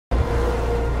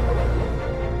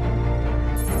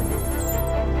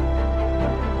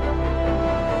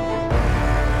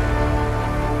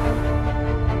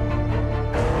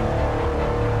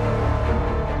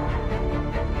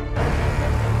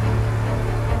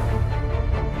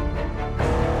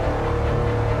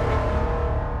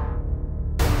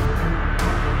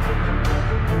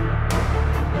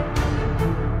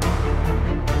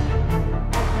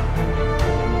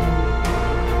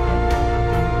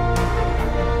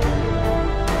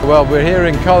Well, we're here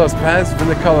in Carlos Paz,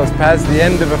 the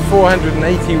end of a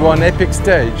 481 epic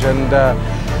stage, and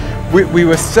we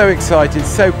were so excited,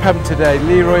 so pumped today.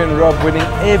 Leeroy and Rob winning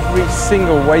every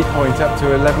single waypoint up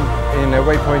to 11,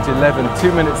 waypoint 11,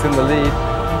 2 minutes in the lead,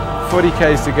 40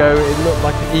 k's to go. It looked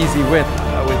like an easy win.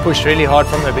 We pushed really hard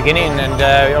from the beginning, and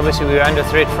obviously we were under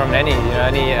threat from Nanny,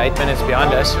 only 8 minutes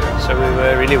behind us, so we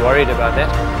were really worried about that.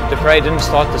 The parade didn't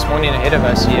start this morning ahead of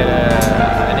us. He had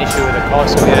an issue with the car,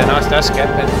 so we had a nice dust gap,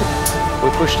 and we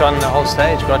pushed on the whole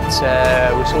stage. We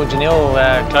saw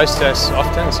Janelle close to us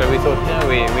often, so we thought,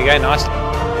 we go nice.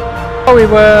 We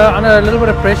were under a little bit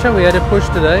of pressure. We had a push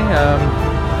today.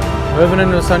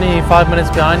 Irvinen was only 5 minutes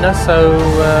behind us, so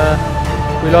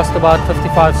we lost about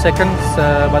 55 seconds,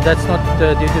 but that's not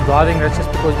due to driving, that's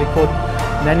just because we caught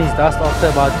Nanny's dust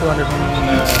after about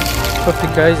 250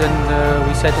 k's, and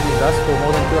we sat in his dust for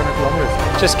more than 200 kilometers.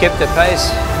 Just kept the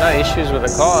pace, no issues with the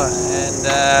car,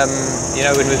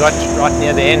 and when we got right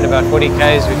near the end, about 40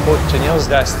 k's, we caught Janelle's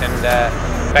dust and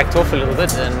backed off a little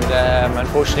bit, and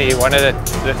unfortunately one of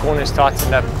the corners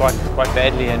tightened up quite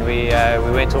badly, and we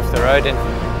went off the road and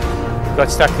got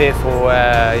stuck there for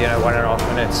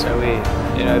 1.5 minutes, so we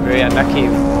very unlucky.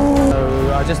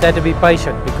 So I just had to be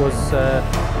patient because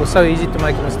it was so easy to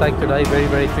make a mistake today.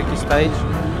 Very tricky stage,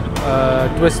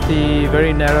 twisty,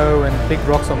 very narrow, and big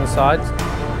rocks on the sides.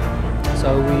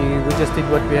 So we just did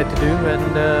what we had to do,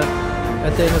 and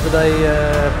at the end of the day,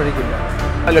 pretty good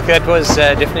match. Look, that was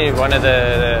definitely one of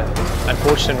the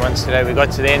unfortunate ones today. We got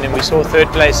to the end and we saw third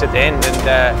place at the end,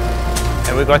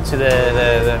 and we got to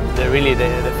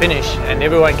the finish, and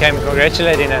everyone came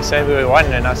congratulating us, saying we won,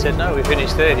 and I said no, we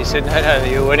finished third. He said no,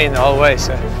 you're winning the whole way.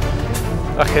 So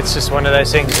look, it's just one of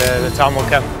those things. The time will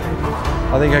come.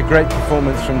 I think a great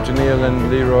performance from Janelle and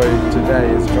Leeroy today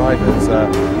as drivers,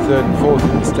 third and fourth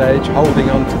in the stage, holding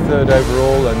on to third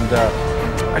overall, and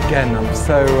again I'm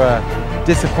so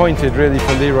disappointed really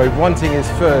for Leeroy, wanting his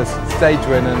first stage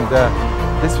win, and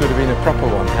this would have been a proper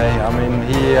one, hey? I mean,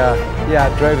 he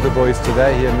outdrove the boys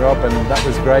today, he and Rob, and that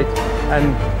was great.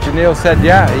 And Janelle said,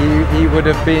 he would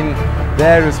have been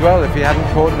there as well if he hadn't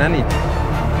caught Nanny.